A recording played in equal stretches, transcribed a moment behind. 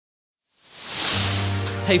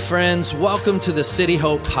Hey friends, welcome to the City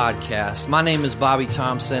Hope Podcast. My name is Bobby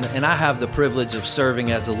Thompson, and I have the privilege of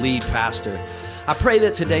serving as a lead pastor. I pray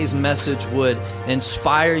that today's message would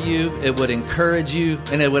inspire you, it would encourage you,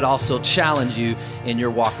 and it would also challenge you in your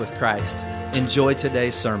walk with Christ. Enjoy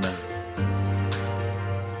today's sermon.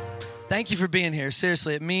 Thank you for being here.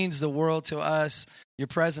 Seriously, it means the world to us. Your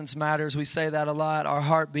presence matters. We say that a lot. Our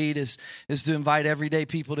heartbeat is to invite everyday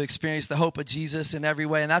people to experience the hope of Jesus in every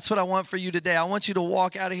way. And that's what I want for you today. I want you to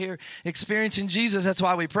walk out of here experiencing Jesus. That's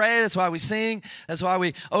why we pray. That's why we sing. That's why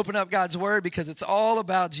we open up God's word, because it's all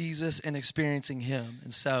about Jesus and experiencing him.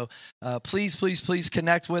 And so please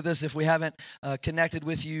connect with us if we haven't connected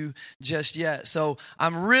with you just yet. So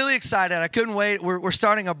I'm really excited. I couldn't wait. We're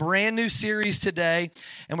starting a brand new series today,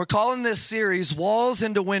 and we're calling this series Walls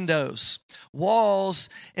into Windows. Walls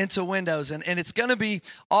into windows. And it's going to be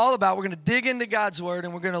all about, we're going to dig into God's word,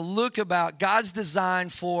 and we're going to look about God's design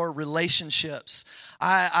for relationships.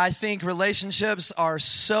 I think relationships are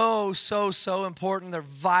so important. They're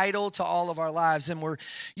vital to all of our lives. And we're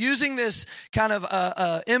using this kind of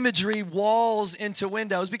imagery, walls into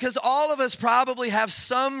windows, because all of us probably have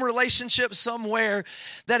some relationship somewhere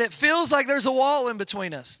that it feels like there's a wall in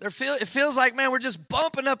between us. It feels like, man, we're just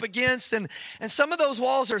bumping up against, and some of those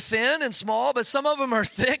walls are thin and small, but some of them are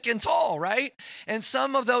thick and tall, right? And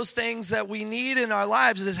some of those things that we need in our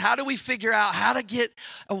lives is, how do we figure out how to get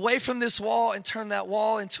away from this wall and turn that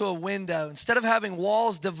wall into a window? Instead of having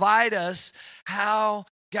walls divide us, how,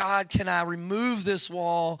 God, can I remove this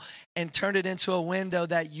wall and turn it into a window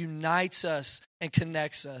that unites us and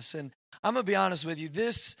connects us? And I'm going to be honest with you,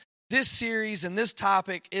 this series and this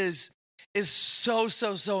topic is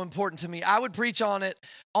so important to me. I would preach on it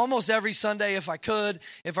almost every Sunday if I could,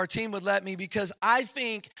 if our team would let me, because I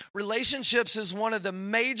think relationships is one of the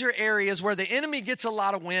major areas where the enemy gets a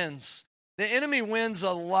lot of wins. The enemy wins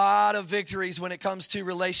a lot of victories when it comes to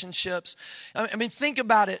relationships. I mean, think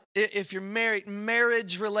about it. If you're married,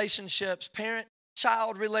 marriage relationships,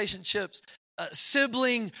 parent-child relationships,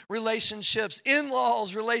 sibling relationships,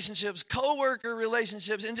 in-laws relationships, co-worker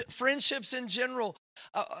relationships, and friendships in general.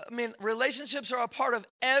 Relationships are a part of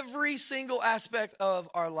every single aspect of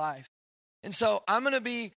our life. And so I'm going to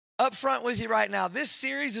be upfront with you right now. This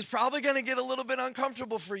series is probably going to get a little bit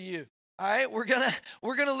uncomfortable for you. All right, we're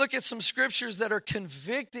gonna look at some scriptures that are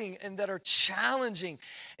convicting and that are challenging.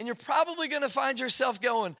 And you're probably going to find yourself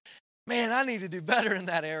going, man, I need to do better in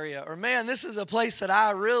that area. Or, man, this is a place that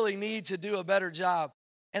I really need to do a better job.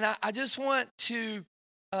 And I just want to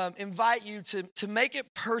invite you to make it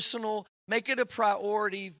personal, make it a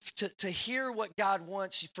priority to hear what God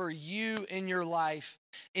wants for you in your life,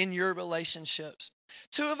 in your relationships.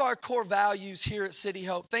 Two of our core values here at City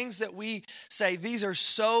Hope, things that we say, these are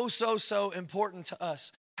so important to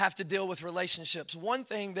us, have to deal with relationships. One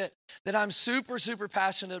thing that I'm super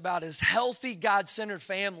passionate about is healthy, God-centered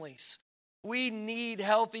families. We need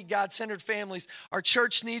healthy, God-centered families. Our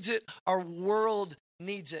church needs it. Our world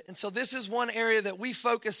needs it. And so this is one area that we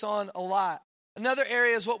focus on a lot. Another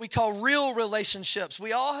area is what we call real relationships.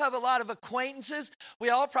 We all have a lot of acquaintances. We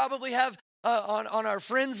all probably have, on our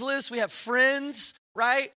friends list, we have friends,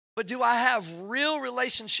 right? But do I have real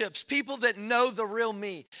relationships? People that know the real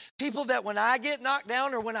me. People that when I get knocked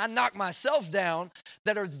down or when I knock myself down,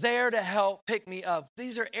 that are there to help pick me up.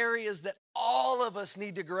 These are areas that all of us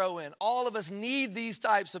need to grow in. All of us need these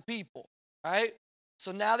types of people, right?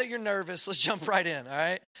 So now that you're nervous, let's jump right in, all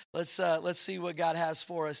right? Let's see what God has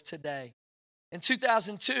for us today. In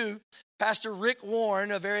 2002, Pastor Rick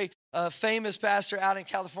Warren, a very famous pastor out in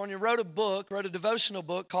California, wrote a devotional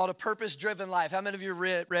book called A Purpose-Driven Life. How many of you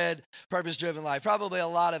read Purpose-Driven Life? Probably a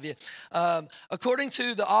lot of you. According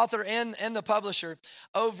to the author and the publisher,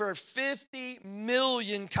 over 50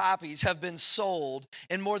 million copies have been sold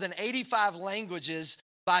in more than 85 languages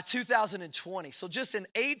by 2020. So just in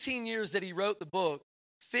 18 years that he wrote the book,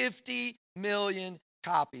 50 million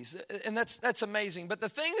copies. And that's amazing. But the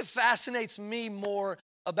thing that fascinates me more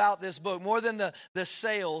about this book, more than the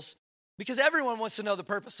sales, because everyone wants to know the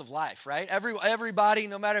purpose of life, right? Everybody,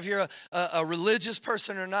 no matter if you're a religious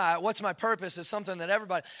person or not, what's my purpose is something that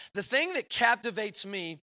everybody. The thing that captivates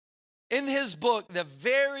me in his book, the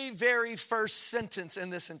very first sentence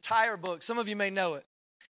in this entire book, some of you may know it.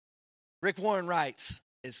 Rick Warren writes,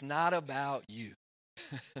 "It's not about you."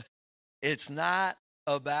 It's not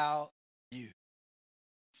about you.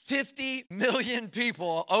 50 million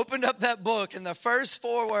people opened up that book, and the first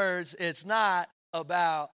 4 words, it's not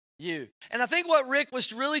about you. And I think what Rick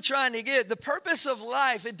was really trying to get, the purpose of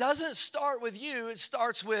life, it doesn't start with you, it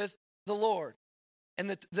starts with the Lord.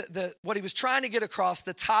 And what he was trying to get across,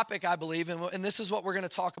 the topic, I believe, and this is what we're going to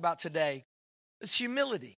talk about today, is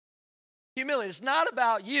humility. Humility. It's not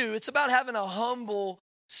about you. It's about having a humble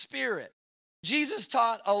spirit. Jesus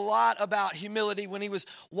taught a lot about humility when he was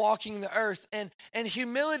walking the earth. And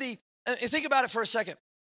humility, think about it for a second.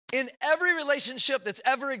 In every relationship that's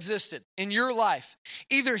ever existed in your life,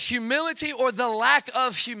 either humility or the lack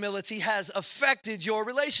of humility has affected your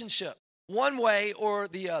relationship one way or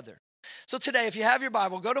the other. So today, if you have your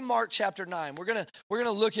Bible, go to Mark chapter 9. We're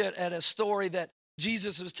gonna look at a story that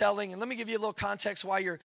Jesus was telling. And let me give you a little context while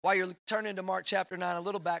you're turning to Mark chapter 9, a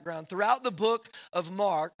little background. Throughout the book of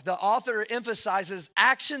Mark, the author emphasizes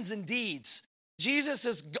actions and deeds. Jesus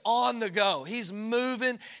is on the go. He's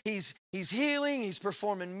moving, he's healing, he's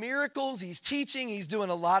performing miracles, he's teaching, he's doing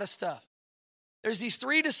a lot of stuff. There's these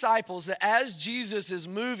three disciples that as Jesus is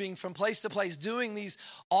moving from place to place, doing these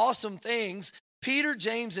awesome things, Peter,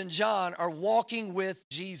 James, and John are walking with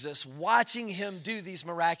Jesus, watching him do these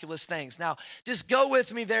miraculous things. Now, just go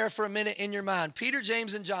with me there for a minute in your mind. Peter,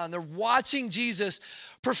 James, and John, they're watching Jesus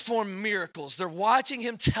perform miracles. They're watching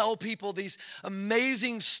him tell people these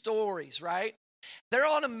amazing stories, right? They're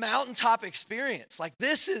on a mountaintop experience. Like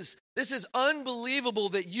this is unbelievable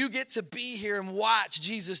that you get to be here and watch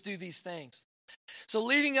Jesus do these things. So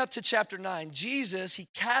leading up to chapter 9, Jesus, he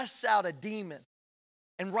casts out a demon.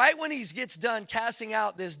 And right when he gets done casting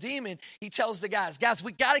out this demon, he tells the guys,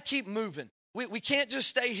 we got to keep moving. We can't just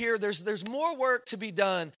stay here. There's more work to be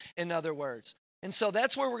done, in other words. And so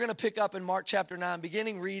that's where we're going to pick up in Mark chapter 9,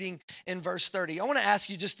 beginning reading in verse 30. I want to ask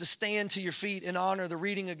you just to stand to your feet and honor the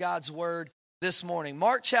reading of God's word this morning.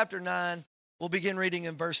 Mark chapter 9, we'll begin reading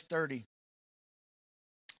in verse 30.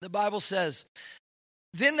 The Bible says,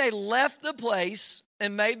 "Then they left the place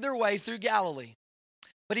and made their way through Galilee.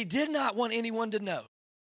 But he did not want anyone to know.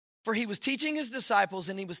 For he was teaching his disciples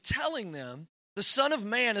and he was telling them, the Son of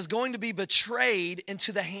Man is going to be betrayed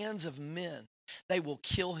into the hands of men. They will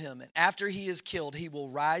kill him. And after he is killed, he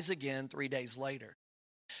will rise again 3 days later."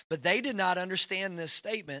 But they did not understand this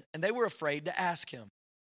statement and they were afraid to ask him.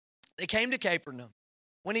 They came to Capernaum.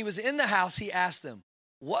 When he was in the house, he asked them,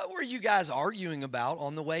 "What were you guys arguing about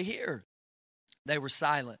on the way here?" They were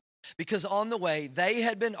silent because on the way they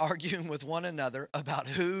had been arguing with one another about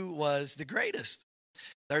who was the greatest.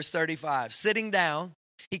 Verse 35, sitting down,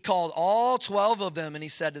 he called all 12 of them and he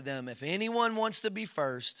said to them, "If anyone wants to be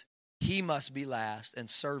first, he must be last and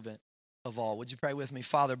servant of all." Would you pray with me?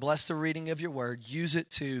 Father, bless the reading of your word. Use it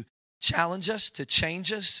to challenge us, to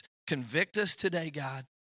change us, convict us today, God.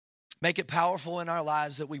 Make it powerful in our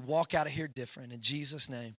lives that we walk out of here different. In Jesus'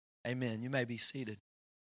 name, amen. You may be seated.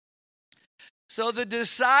 So the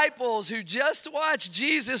disciples who just watched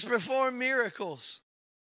Jesus perform miracles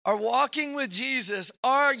are walking with Jesus,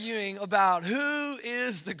 arguing about who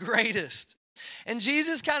is the greatest. And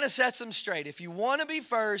Jesus kind of sets them straight. If you want to be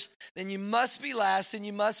first, then you must be last and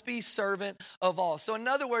you must be servant of all. So in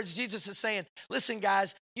other words, Jesus is saying, listen,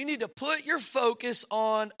 guys, you need to put your focus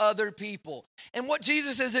on other people. And what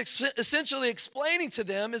Jesus is essentially explaining to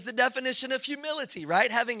them is the definition of humility,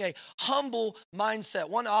 right? Having a humble mindset.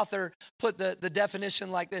 One author put the definition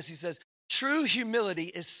like this. He says, true humility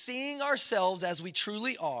is seeing ourselves as we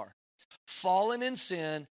truly are, fallen in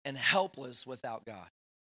sin and helpless without God.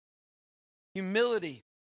 Humility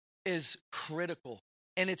is critical,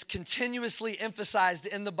 and it's continuously emphasized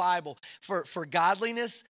in the Bible. For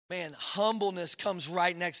godliness, man, humbleness comes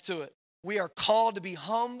right next to it. We are called to be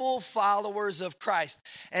humble followers of Christ,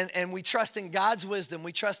 and we trust in God's wisdom.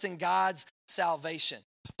 We trust in God's salvation.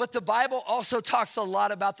 But the Bible also talks a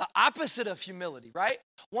lot about the opposite of humility, right?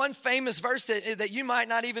 One famous verse that you might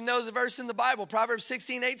not even know is a verse in the Bible, Proverbs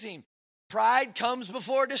 16:18. Pride comes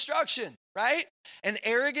before destruction, right? An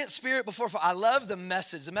arrogant spirit before fall. I love the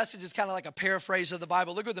message. The message is kind of like a paraphrase of the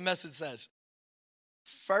Bible. Look what the message says.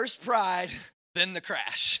 First pride, then the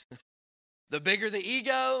crash. The bigger the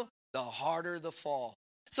ego, the harder the fall.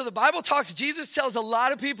 So the Bible Jesus tells a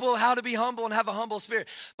lot of people how to be humble and have a humble spirit,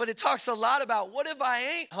 but it talks a lot about what if I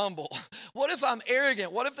ain't humble? What if I'm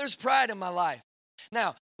arrogant? What if there's pride in my life?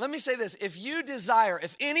 Now, let me say this.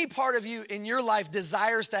 If any part of you in your life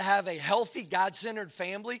desires to have a healthy, God-centered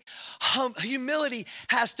family, humility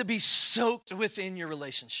has to be soaked within your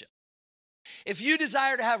relationship. If you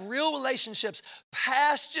desire to have real relationships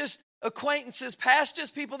past just acquaintances, past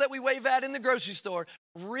just people that we wave at in the grocery store,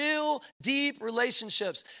 real deep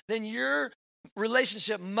relationships, then your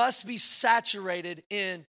relationship must be saturated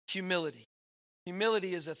in humility.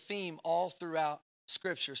 Humility is a theme all throughout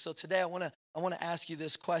Scripture. So today I want to ask you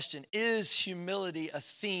this question. Is humility a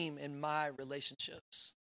theme in my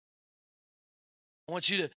relationships? I want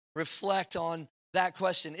you to reflect on that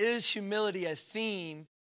question. Is humility a theme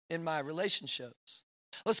in my relationships?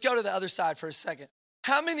 Let's go to the other side for a second.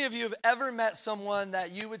 How many of you have ever met someone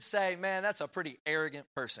that you would say, man, that's a pretty arrogant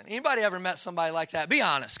person? Anybody ever met somebody like that? Be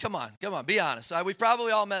honest. Come on, be honest. We've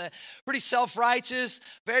probably all met pretty self-righteous,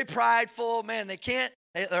 very prideful. Man,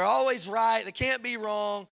 they're always right. They can't be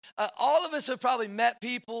wrong. All of us have probably met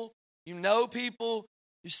people, people,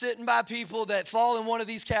 you're sitting by people that fall in one of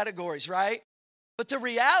these categories, right? But the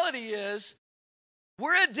reality is,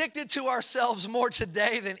 we're addicted to ourselves more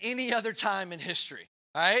today than any other time in history.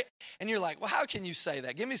 All right? And you're like, well, how can you say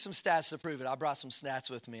that? Give me some stats to prove it. I brought some stats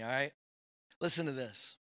with me, all right? Listen to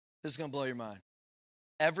this. This is going to blow your mind.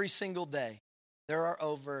 Every single day, there are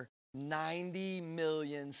over 90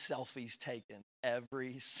 million selfies taken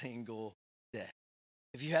every single day.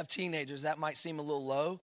 If you have teenagers, that might seem a little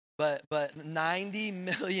low, but 90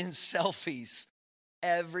 million selfies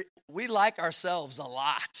we like ourselves a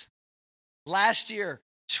lot. Last year,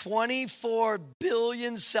 24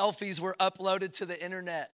 billion selfies were uploaded to the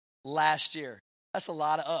internet last year. That's a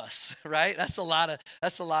lot of us, right? That's a lot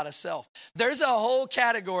of self. There's a whole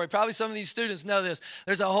category, probably some of these students know this.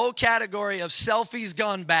 There's a whole category of selfies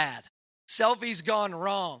gone bad, selfies gone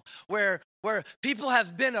wrong, where people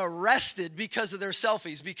have been arrested because of their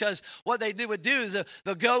selfies, because what they would do is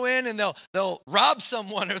they'll go in and they'll rob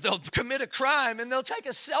someone or they'll commit a crime and they'll take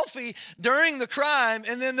a selfie during the crime,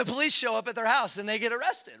 and then the police show up at their house and they get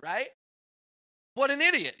arrested, right? What an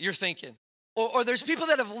idiot, you're thinking. Or there's people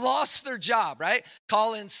that have lost their job, right?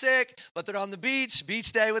 Call in sick, but they're on the beach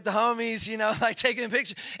day with the homies, like taking a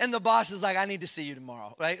picture, and the boss is like, I need to see you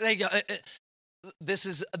tomorrow, right? They go,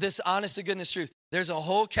 this honest to goodness truth. There's a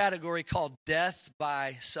whole category called death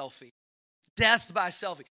by selfie. Death by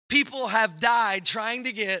selfie. People have died trying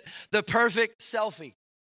to get the perfect selfie.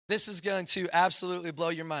 This is going to absolutely blow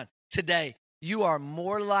your mind. Today, you are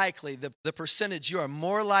more likely, the percentage, you are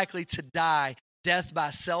more likely to die death by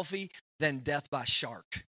selfie than death by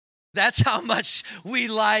shark. That's how much we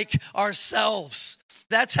like ourselves.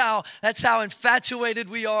 That's how infatuated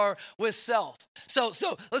we are with self. So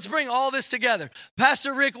let's bring all this together.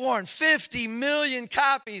 Pastor Rick Warren, 50 million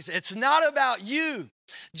copies. It's not about you.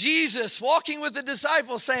 Jesus walking with the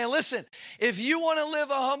disciples saying, listen, if you want to live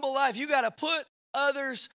a humble life, you got to put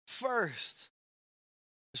others first.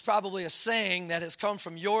 There's probably a saying that has come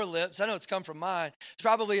from your lips. I know it's come from mine. It's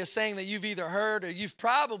probably a saying that you've either heard or you've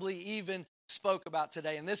probably even spoke about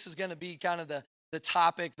today. And this is going to be kind of the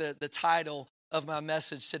topic, the title of my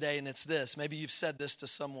message today, and it's this. Maybe you've said this to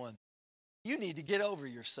someone. You need to get over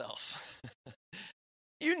yourself.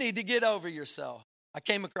 You need to get over yourself. I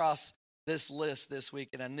came across this list this week,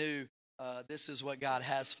 and I knew this is what God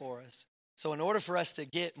has for us. So in order for us to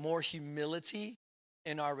get more humility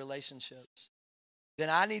in our relationships, then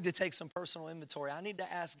I need to take some personal inventory. I need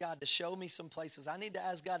to ask God to show me some places. I need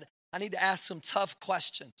to ask some tough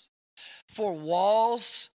questions. For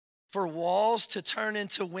walls to turn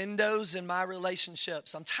into windows in my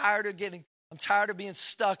relationships. I'm tired of being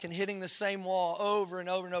stuck and hitting the same wall over and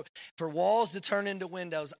over and over. For walls to turn into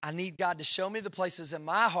windows, I need God to show me the places in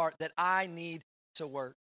my heart that I need to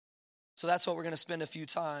work. So that's what we're going to spend a few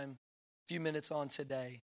minutes on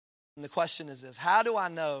today. And the question is this: how do I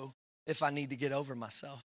know if I need to get over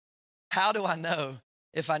myself? How do I know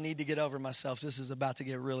if I need to get over myself? This is about to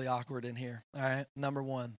get really awkward in here. All right, Number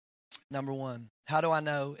one, how do I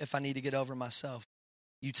know if I need to get over myself?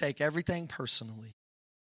 You take everything personally.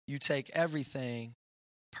 You take everything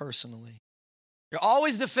personally. You're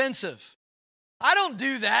always defensive. I don't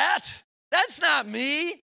do that. That's not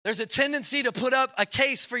me. There's a tendency to put up a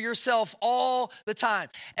case for yourself all the time.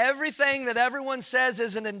 Everything that everyone says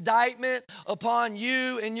is an indictment upon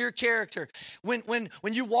you and your character. When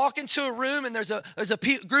you walk into a room and there's a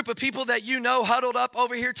group of people that you know huddled up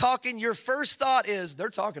over here talking, your first thought is, they're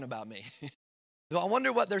talking about me. I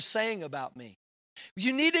wonder what they're saying about me.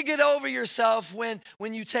 You need to get over yourself when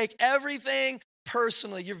you take everything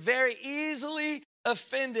personally. You're very easily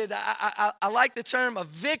offended. I like the term a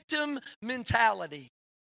victim mentality.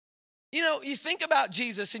 You think about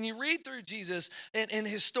Jesus and you read through Jesus in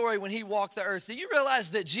his story when he walked the earth. Do you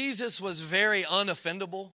realize that Jesus was very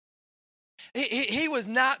unoffendable? He was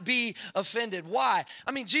not be offended. Why?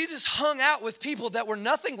 Jesus hung out with people that were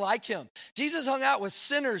nothing like him. Jesus hung out with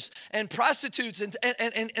sinners and prostitutes,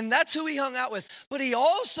 and that's who he hung out with. But he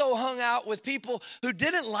also hung out with people who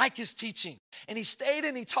didn't like his teaching. And he stayed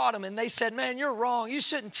and he taught them, and they said, man, you're wrong. You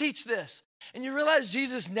shouldn't teach this. And you realize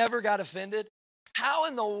Jesus never got offended? How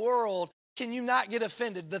in the world can you not get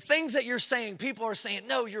offended? The things that you're saying, people are saying,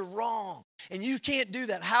 no, you're wrong, and you can't do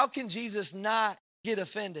that. How can Jesus not get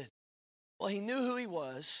offended? Well, he knew who he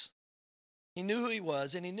was. He knew who he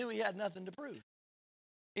was, and he knew he had nothing to prove.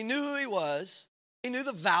 He knew who he was. He knew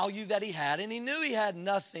the value that he had, and he knew he had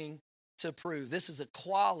nothing to prove. This is a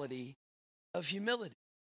quality of humility.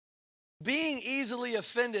 Being easily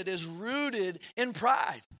offended is rooted in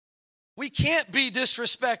pride. We can't be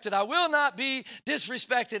disrespected. I will not be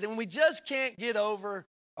disrespected. And we just can't get over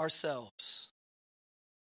ourselves.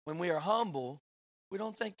 When we are humble, we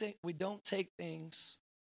don't take things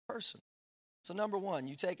personal. So number one,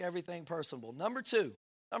 you take everything personal. Number two,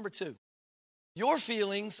 your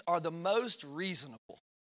feelings are the most reasonable.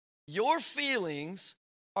 Your feelings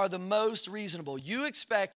are the most reasonable. You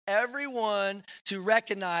expect everyone to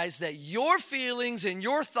recognize that your feelings and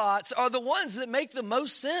your thoughts are the ones that make the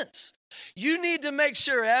most sense. You need to make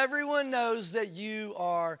sure everyone knows that you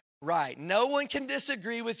are right. No one can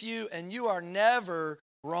disagree with you, and you are never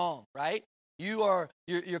wrong, right? You're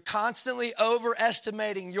constantly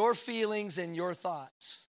overestimating your feelings and your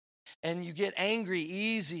thoughts. And you get angry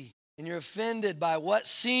easy. And you're offended by what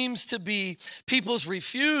seems to be people's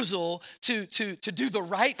refusal to do the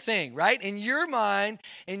right thing, right? In your mind,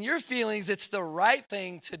 in your feelings, it's the right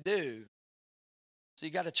thing to do. So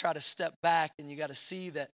you got to try to step back, and you got to see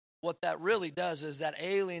that what that really does is that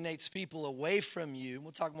alienates people away from you.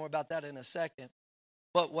 We'll talk more about that in a second.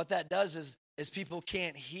 But what that does is people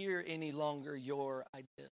can't hear any longer your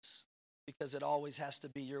ideas because it always has to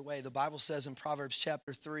be your way. The Bible says in Proverbs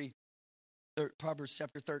chapter 13,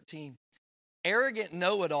 arrogant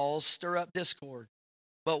know-it-alls stir up discord,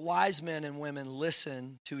 but wise men and women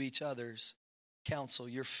listen to each other's counsel.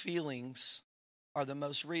 Your feelings are the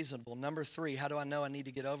most reasonable. Number three, how do I know I need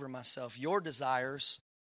to get over myself? Your desires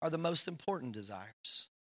are the most important desires.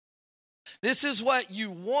 This is what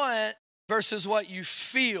you want versus what you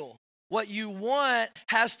feel. What you want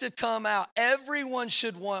has to come out. Everyone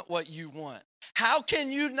should want what you want. How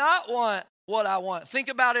can you not want what I want? Think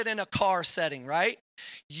about it in a car setting, right?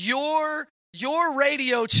 Your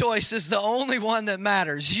radio choice is the only one that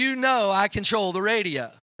matters. You know I control the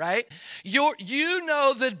radio, right? You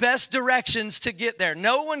know the best directions to get there.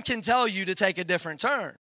 No one can tell you to take a different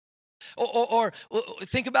turn. Or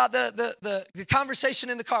think about the conversation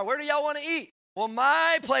in the car. Where do y'all want to eat? Well,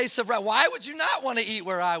 my place of rest. Why would you not want to eat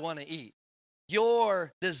where I want to eat?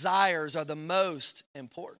 Your desires are the most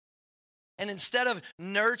important. And instead of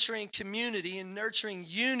nurturing community and nurturing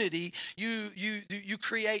unity, you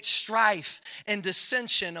create strife and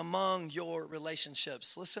dissension among your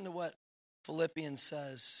relationships. Listen to what Philippians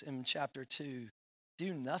says in chapter 2.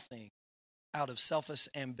 Do nothing out of selfish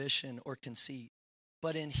ambition or conceit,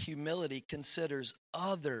 but in humility consider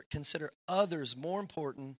others more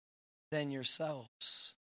important than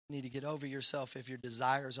yourselves. You need to get over yourself if your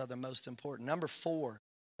desires are the most important. Number four,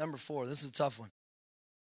 this is a tough one.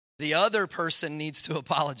 The other person needs to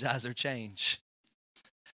apologize or change.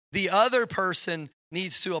 The other person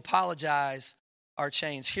needs to apologize or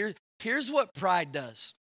change. Here's what pride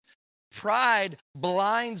does. Pride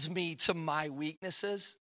blinds me to my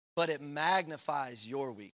weaknesses, but it magnifies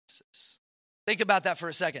your weaknesses. Think about that for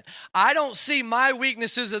a second. I don't see my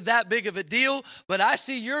weaknesses as that big of a deal, but I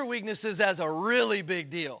see your weaknesses as a really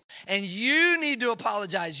big deal. And you need to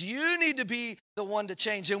apologize. You need to be the one to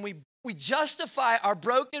change. And we justify our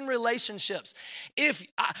broken relationships. If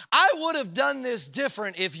I would have done this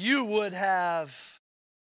different if you would have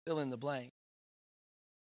fill in the blank.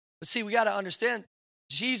 But see, we got to understand,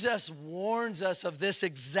 Jesus warns us of this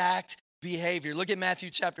exact behavior. Look at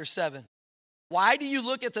Matthew chapter 7. Why do you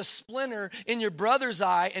look at the splinter in your brother's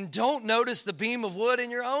eye and don't notice the beam of wood in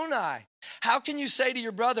your own eye? How can you say to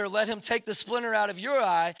your brother, let him take the splinter out of your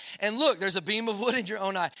eye, and look, there's a beam of wood in your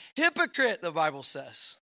own eye? Hypocrite, the Bible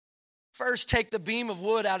says. First, take the beam of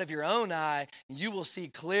wood out of your own eye, and you will see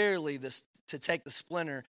clearly to take the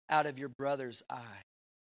splinter out of your brother's eye.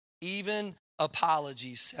 Even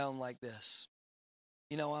apologies sound like this.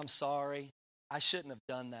 I'm sorry. I shouldn't have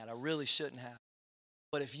done that. I really shouldn't have.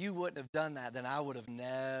 But if you wouldn't have done that, then I would have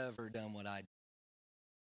never done what I did.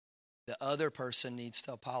 The other person needs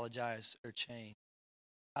to apologize or change.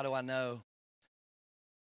 How do I know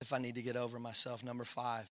if I need to get over myself? Number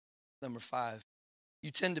five,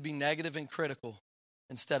 you tend to be negative and critical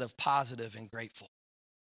instead of positive and grateful.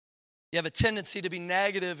 You have a tendency to be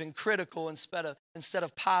negative and critical instead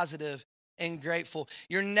of positive and grateful.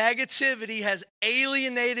 Your negativity has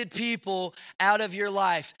alienated people out of your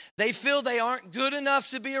life. They feel they aren't good enough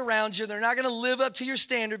to be around you. They're not going to live up to your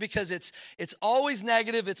standard because it's always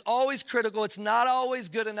negative. It's always critical. It's not always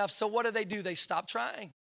good enough. So what do? They stop trying.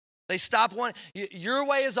 They stop wanting. Your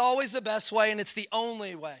way is always the best way, and it's the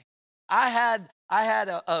only way. I had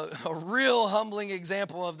a real humbling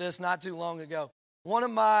example of this not too long ago. One of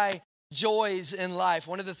my joys in life,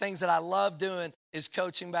 one of the things that I love doing is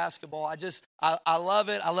coaching basketball. I love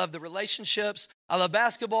it. I love the relationships. I love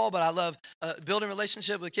basketball, but I love building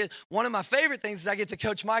relationship with kids. One of my favorite things is I get to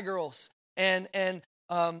coach my girls. And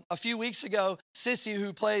a few weeks ago, Sissy,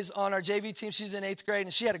 who plays on our JV team, she's in 8th grade,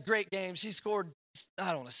 and she had a great game. She scored,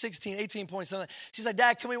 16, 18 points, something. She's like,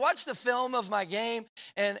 Dad, can we watch the film of my game?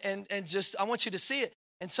 And just, I want you to see it.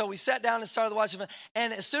 And so we sat down and started watching it.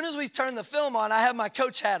 And as soon as we turned the film on, I had my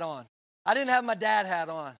coach hat on. I didn't have my dad hat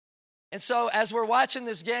on. And so as we're watching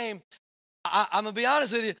this game, I'm going to be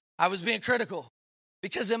honest with you, I was being critical.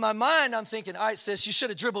 Because in my mind, I'm thinking, all right, sis, you should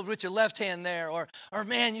have dribbled with your left hand there. Or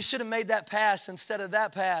man, you should have made that pass instead of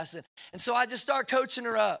that pass. And so I just start coaching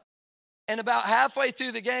her up. And about halfway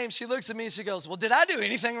through the game, she looks at me and she goes, well, did I do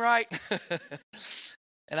anything right?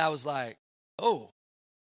 And I was like, oh.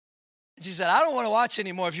 And she said, I don't want to watch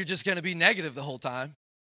anymore if you're just going to be negative the whole time.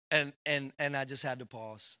 And I just had to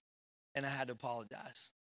pause. And I had to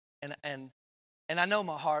apologize. And I know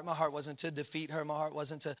my heart wasn't to defeat her. My heart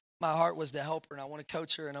was to help her, and I want to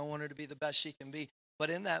coach her, and I want her to be the best she can be. But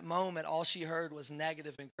in that moment, all she heard was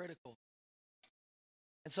negative and critical.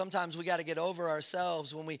 And sometimes we got to get over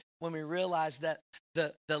ourselves when we realize that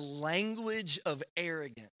the language of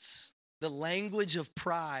arrogance, the language of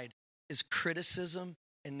pride is criticism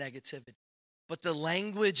and negativity. But the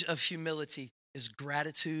language of humility is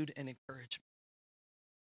gratitude and encouragement.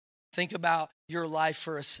 Think about your life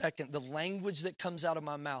for a second. The language that comes out of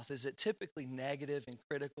my mouth, is it typically negative and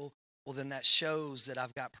critical? Well, then that shows that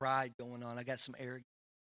I've got pride going on. I got some arrogance.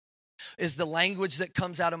 Is the language that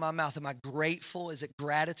comes out of my mouth, am I grateful? Is it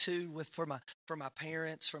gratitude for my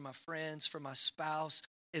parents, for my friends, for my spouse?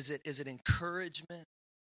 Is it encouragement?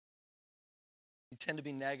 You tend to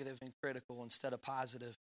be negative and critical instead of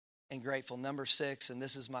positive and grateful. Number 6, and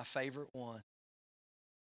this is my favorite one.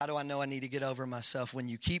 How do I know I need to get over myself? When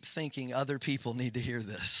you keep thinking other people need to hear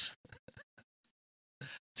this.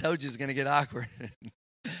 Told you it's going to get awkward.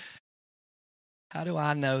 How do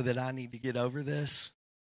I know that I need to get over this?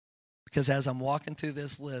 Because as I'm walking through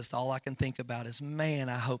this list, all I can think about is, man,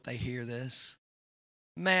 I hope they hear this.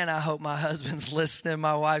 Man, I hope my husband's listening,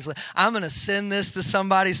 my wife's listening. I'm going to send this to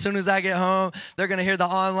somebody as soon as I get home. They're going to hear the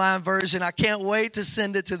online version. I can't wait to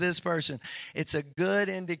send it to this person. It's a good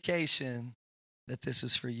indication that this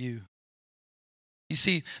is for you. You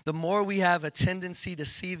see, the more we have a tendency to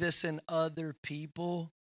see this in other people,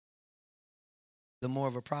 the more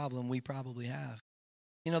of a problem we probably have.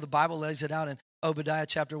 You know, the Bible lays it out in Obadiah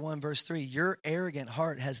chapter 1, verse 3. Your arrogant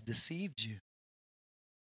heart has deceived you.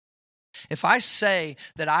 If I say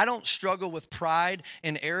that I don't struggle with pride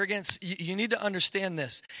and arrogance, you need to understand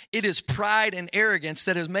this. It is pride and arrogance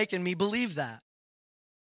that is making me believe that.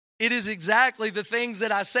 It is exactly the things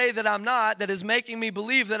that I say that I'm not that is making me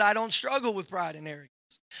believe that I don't struggle with pride and arrogance.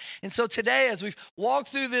 And so today, as we've walked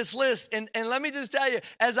through this list, and let me just tell you,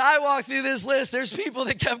 as I walk through this list, there's people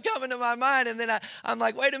that kept coming to my mind, and then I'm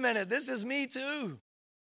like, wait a minute, this is me too.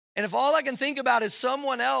 And if all I can think about is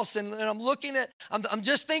someone else, and I'm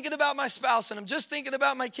just thinking about my spouse, and I'm just thinking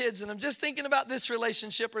about my kids, and I'm just thinking about this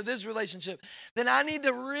relationship or this relationship, then I need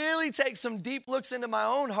to really take some deep looks into my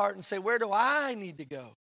own heart and say, where do I need to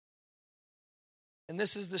go? And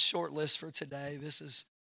this is the short list for today. This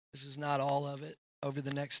is not all of it. Over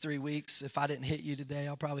the next 3 weeks, if I didn't hit you today,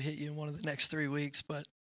 I'll probably hit you in one of the next 3 weeks. But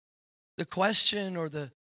the question or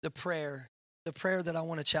the prayer that I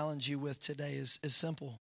want to challenge you with today is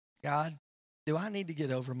simple. God, do I need to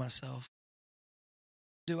get over myself?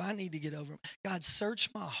 Do I need to get over? God, search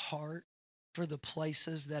my heart for the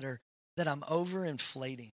places that I'm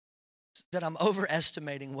overinflating, that I'm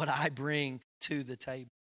overestimating what I bring to the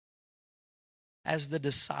table. As the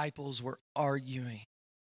disciples were arguing,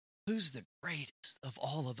 who's the greatest of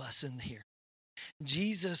all of us in here?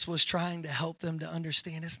 Jesus was trying to help them to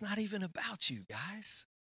understand it's not even about you, guys.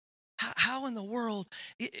 How in the world,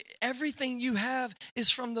 everything you have is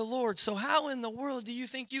from the Lord. So how in the world do you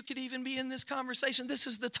think you could even be in this conversation? This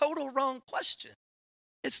is the total wrong question.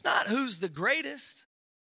 It's not who's the greatest.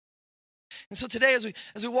 And so today, as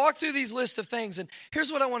we walk through these lists of things, and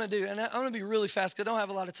here's what I want to do, and I'm going to be really fast because I don't have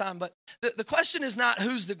a lot of time, but the question is not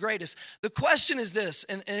who's the greatest. The question is this,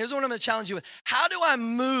 and here's what I'm going to challenge you with. How do I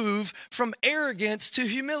move from arrogance to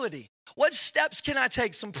humility? What steps can I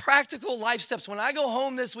take? Some practical life steps. When I go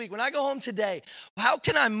home this week, when I go home today, how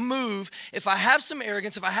can I move if I have some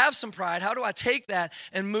arrogance, if I have some pride? How do I take that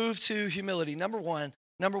and move to humility? Number one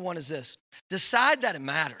is this. Decide that it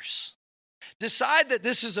matters. Decide that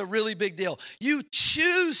this is a really big deal. You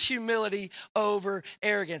choose humility over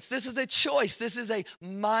arrogance. This is a choice. This is a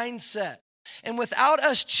mindset. And without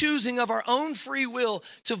us choosing of our own free will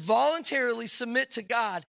to voluntarily submit to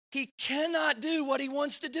God, He cannot do what He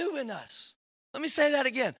wants to do in us. Let me say that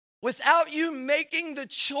again. Without you making the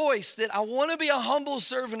choice that I want to be a humble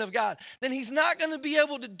servant of God, then he's not going to be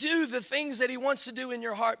able to do the things that he wants to do in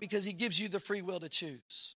your heart because he gives you the free will to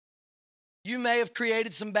choose. You may have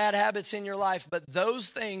created some bad habits in your life, but those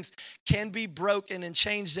things can be broken and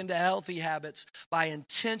changed into healthy habits by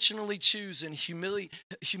intentionally choosing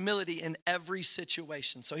humility in every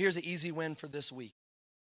situation. So here's an easy win for this week.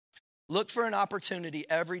 Look for an opportunity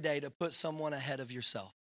every day to put someone ahead of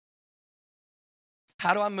yourself.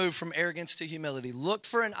 How do I move from arrogance to humility? Look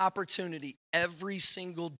for an opportunity every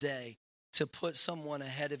single day to put someone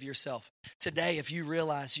ahead of yourself. Today, if you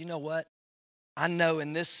realize, you know what? I know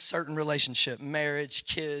in this certain relationship, marriage,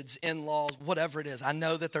 kids, in-laws, whatever it is, I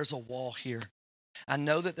know that there's a wall here. I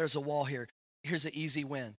know that there's a wall here. Here's an easy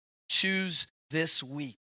win. Choose this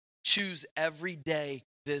week. Choose every day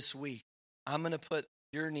this week. I'm going to put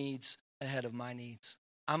your needs ahead of my needs.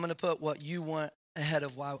 I'm going to put what you want ahead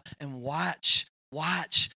of why, and watch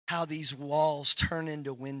how these walls turn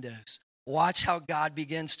into windows. Watch how God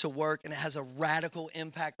begins to work and it has a radical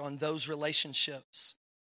impact on those relationships.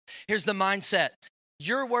 Here's the mindset.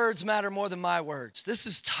 Your words matter more than my words. This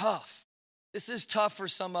is tough. This is tough for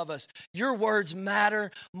some of us. Your words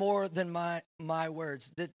matter more than my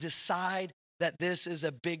words. Decide that this is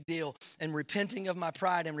a big deal, and repenting of my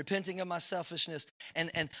pride and repenting of my selfishness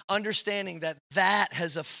and understanding that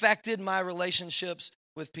has affected my relationships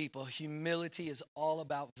with people. Humility is all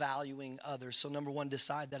about valuing others. So number one,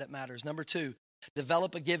 decide that it matters. Number two,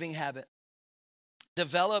 develop a giving habit.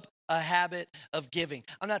 Develop a habit of giving.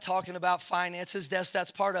 I'm not talking about finances.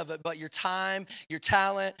 That's part of it, but your time, your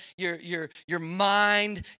talent, your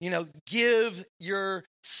mind, give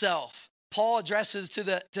yourself. Paul addresses to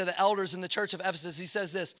the elders in the church of Ephesus. He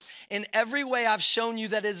says this, in every way I've shown you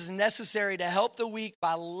that it is necessary to help the weak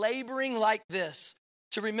by laboring like this,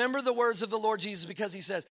 to remember the words of the Lord Jesus, because he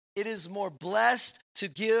says, it is more blessed to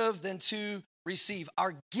give than to receive.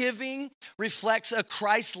 Our giving reflects a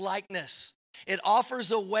Christ likeness. It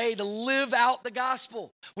offers a way to live out the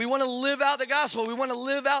gospel. We want to live out the gospel. We want to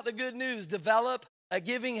live out the good news. Develop a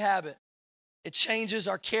giving habit. It changes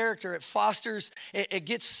our character. It fosters, it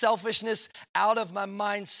gets selfishness out of my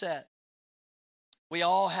mindset. We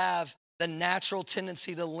all have the natural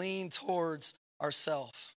tendency to lean towards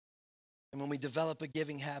ourselves. And when we develop a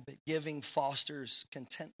giving habit, giving fosters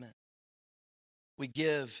contentment. We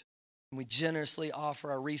give and we generously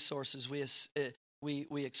offer our resources.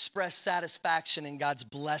 We express satisfaction in God's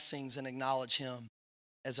blessings and acknowledge him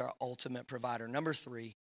as our ultimate provider. Number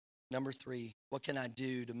three, what can I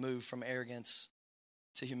do to move from arrogance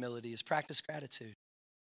to humility is practice gratitude.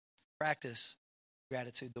 Practice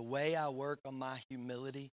gratitude. The way I work on my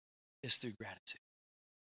humility is through gratitude.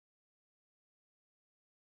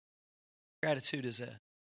 Gratitude is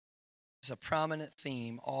a prominent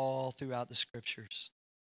theme all throughout the scriptures.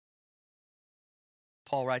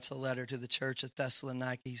 Paul writes a letter to the church at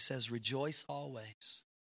Thessalonica. He says, rejoice always,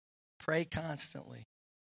 pray constantly.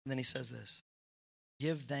 And then he says this,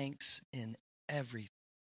 give thanks in everything,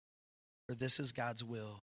 for this is God's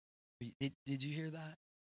will. Did you hear that?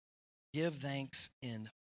 Give thanks in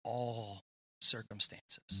all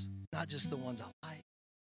circumstances, not just the ones I like,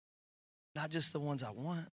 not just the ones I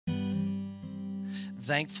want.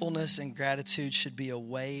 Thankfulness and gratitude should be a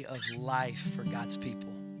way of life for God's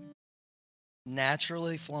people,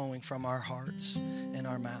 naturally flowing from our hearts and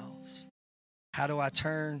our mouths. How do I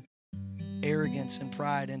turn arrogance and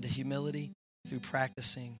pride into humility? Through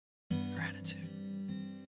practicing gratitude.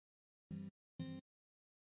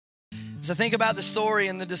 As I think about the story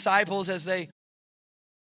and the disciples as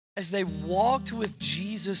they walked with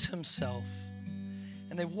Jesus himself,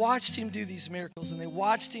 and they watched him do these miracles, and they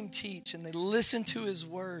watched him teach, and they listened to his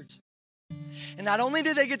words. And not only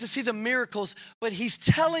did they get to see the miracles, but he's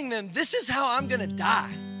telling them, this is how I'm going to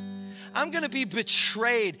die. I'm going to be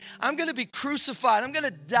betrayed. I'm going to be crucified. I'm going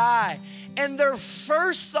to die. And their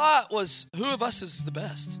first thought was, who of us is the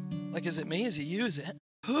best? Like, is it me? Is it you? Is it?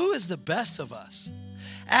 Who is the best of us?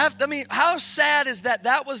 How sad is that?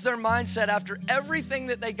 That was their mindset after everything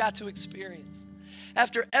that they got to experience.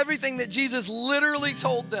 After everything that Jesus literally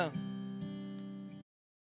told them.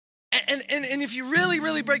 And if you really,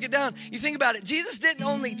 really break it down, you think about it, Jesus didn't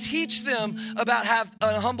only teach them about have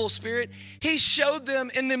a humble spirit, he showed them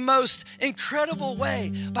in the most incredible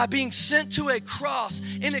way by being sent to a cross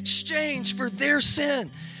in exchange for their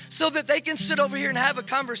sin so that they can sit over here and have a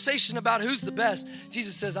conversation about who's the best.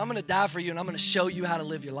 Jesus says, I'm going to die for you and I'm going to show you how to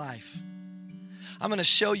live your life. I'm going to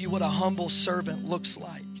show you what a humble servant looks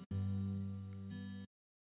like.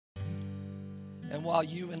 And while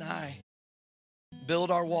you and I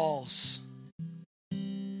build our walls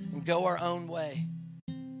and go our own way,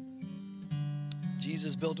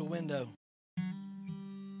 Jesus built a window.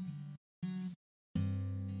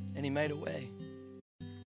 And he made a way.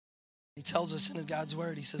 He tells us in God's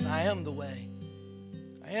word, he says, I am the way.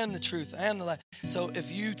 I am the truth. I am the life. So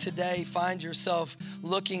if you today find yourself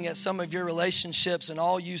looking at some of your relationships and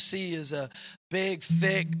all you see is a big,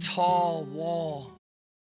 thick, tall wall,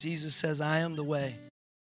 Jesus says, I am the way.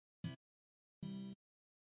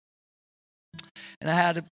 And I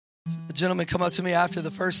had a gentleman come up to me after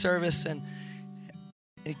the first service and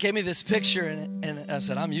he gave me this picture and I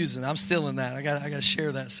said, I'm still in that. I got to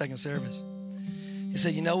share that second service. He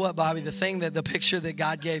said, you know what, Bobby, the picture that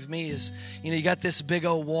God gave me is, you got this big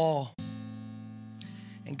old wall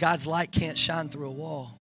and God's light can't shine through a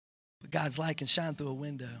wall, but God's light can shine through a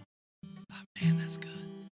window. I thought, man, that's good.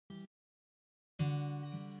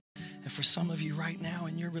 And for some of you right now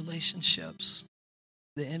in your relationships,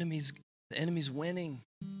 the enemy's winning.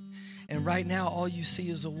 And right now, all you see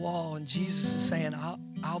is a wall. And Jesus is saying,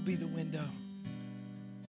 I'll be the window.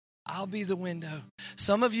 I'll be the window.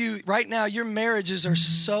 Some of you right now, your marriages are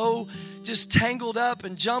so just tangled up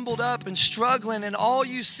and jumbled up and struggling. And all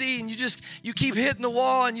you see, and you keep hitting the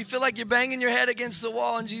wall and you feel like you're banging your head against the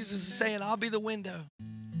wall. And Jesus is saying, I'll be the window.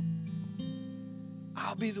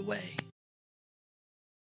 I'll be the way.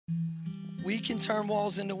 We can turn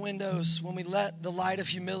walls into windows when we let the light of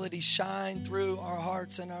humility shine through our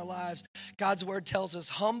hearts and our lives. God's word tells us,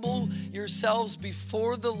 humble yourselves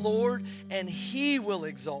before the Lord and he will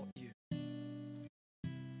exalt you.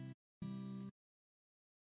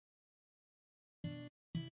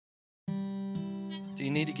 Do you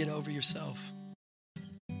need to get over yourself?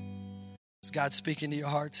 Is God speaking to your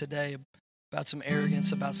heart today about some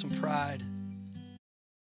arrogance, about some pride?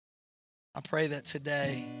 I pray that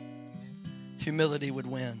today humility would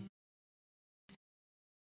win.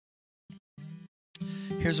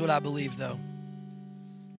 Here's what I believe, though.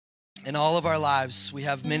 In all of our lives, we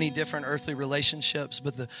have many different earthly relationships,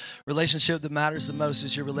 but the relationship that matters the most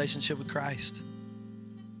is your relationship with Christ.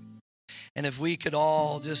 And if we could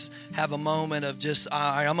all just have a moment of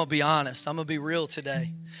I'm going to be honest, I'm going to be real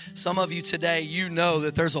today. Some of you today, you know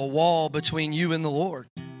that there's a wall between you and the Lord.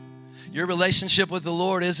 Your relationship with the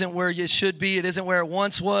Lord isn't where it should be. It isn't where it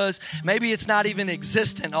once was. Maybe it's not even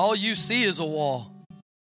existent. All you see is a wall.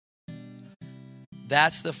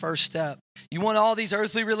 That's the first step. You want all these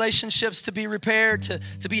earthly relationships to be repaired,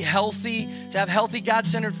 to be healthy, to have healthy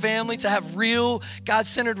God-centered family, to have real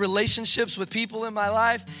God-centered relationships with people in my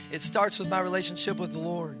life. It starts with my relationship with the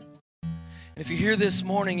Lord. And if you're here this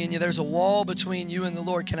morning and there's a wall between you and the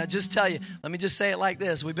Lord, can I just tell you, let me just say it like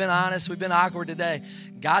this. We've been honest, we've been awkward today.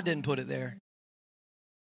 God didn't put it there.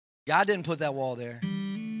 God didn't put that wall there.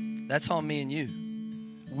 That's on me and you.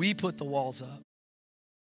 We put the walls up.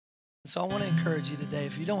 So I want to encourage you today,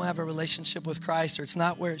 if you don't have a relationship with Christ or it's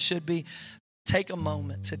not where it should be, take a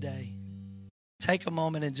moment today. Take a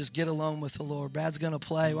moment and just get alone with the Lord. Brad's going to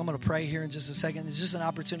play. I'm going to pray here in just a second. It's just an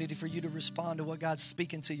opportunity for you to respond to what God's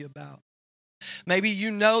speaking to you about. Maybe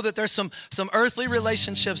you know that there's some earthly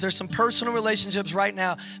relationships. There's some personal relationships right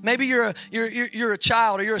now. Maybe you're a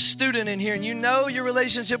child or you're a student in here and you know your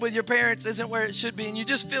relationship with your parents isn't where it should be and you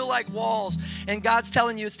just feel like walls. And God's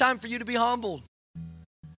telling you it's time for you to be humbled.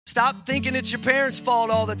 Stop thinking it's your parents'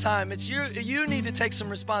 fault all the time. It's you need to take some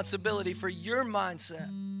responsibility for your mindset.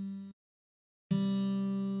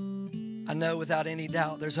 I know without any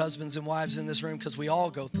doubt there's husbands and wives in this room because we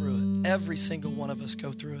all go through it. Every single one of us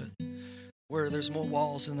go through it. Where there's more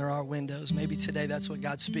walls than there are windows. Maybe today that's what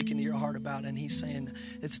God's speaking to your heart about and he's saying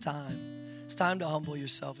it's time. It's time to humble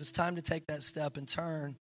yourself. It's time to take that step and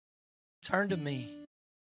turn to me.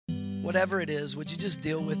 Whatever it is, would you just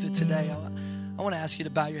deal with it today? I want to ask you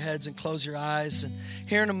to bow your heads and close your eyes. And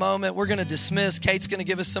here in a moment, we're going to dismiss. Kate's going to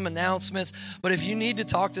give us some announcements. But if you need to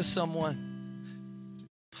talk to someone,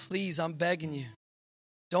 please, I'm begging you,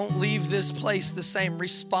 don't leave this place the same.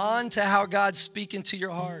 Respond to how God's speaking to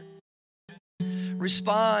your heart.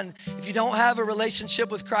 Respond. If you don't have a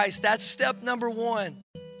relationship with Christ, that's step number one.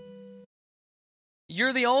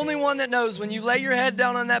 You're the only one that knows when you lay your head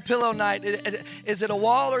down on that pillow night, is it a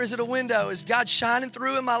wall or is it a window? Is God shining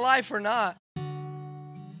through in my life or not?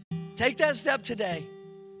 Take that step today.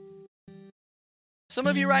 Some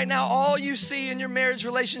of you right now, all you see in your marriage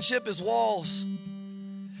relationship is walls.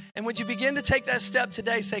 And would you begin to take that step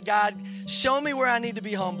today, say, God, show me where I need to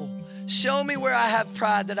be humble. Show me where I have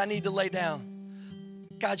pride that I need to lay down.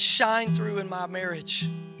 God, shine through in my marriage,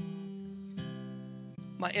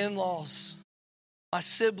 my in-laws, my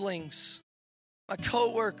siblings, my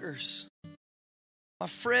coworkers, my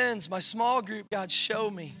friends, my small group. God,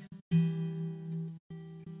 show me.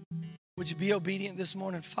 Would you be obedient this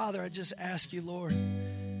morning? Father, I just ask you, Lord,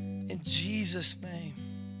 in In Jesus' name.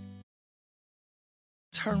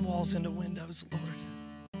 Turn walls into windows, Lord.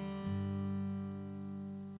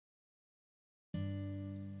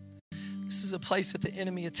 This is a place that the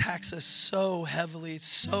enemy attacks us so heavily. It's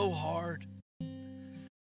so hard.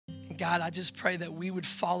 And God, I just pray that we would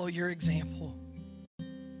follow your example.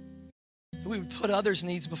 That we would put others'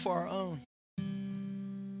 needs before our own.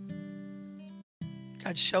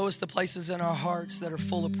 God, show us the places in our hearts that are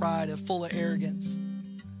full of pride and full of arrogance.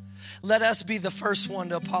 Let us be the first one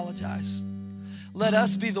to apologize. Let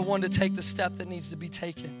us be the one to take the step that needs to be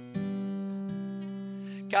taken.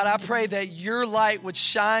 God, I pray that your light would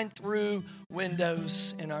shine through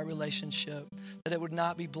windows in our relationship, that it would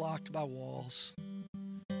not be blocked by walls.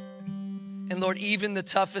 And Lord, even the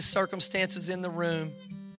toughest circumstances in the room,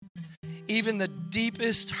 even the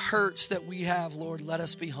deepest hurts that we have, Lord, let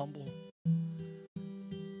us be humble.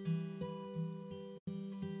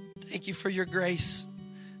 Thank you for your grace.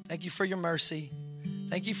 Thank you for your mercy.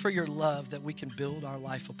 Thank you for your love that we can build our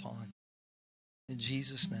life upon. In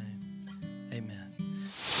Jesus' name, amen.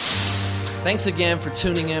 Thanks again for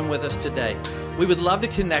tuning in with us today. We would love to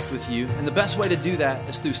connect with you, and the best way to do that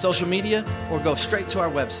is through social media or go straight to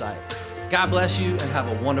our website. God bless you and have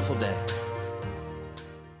a wonderful day.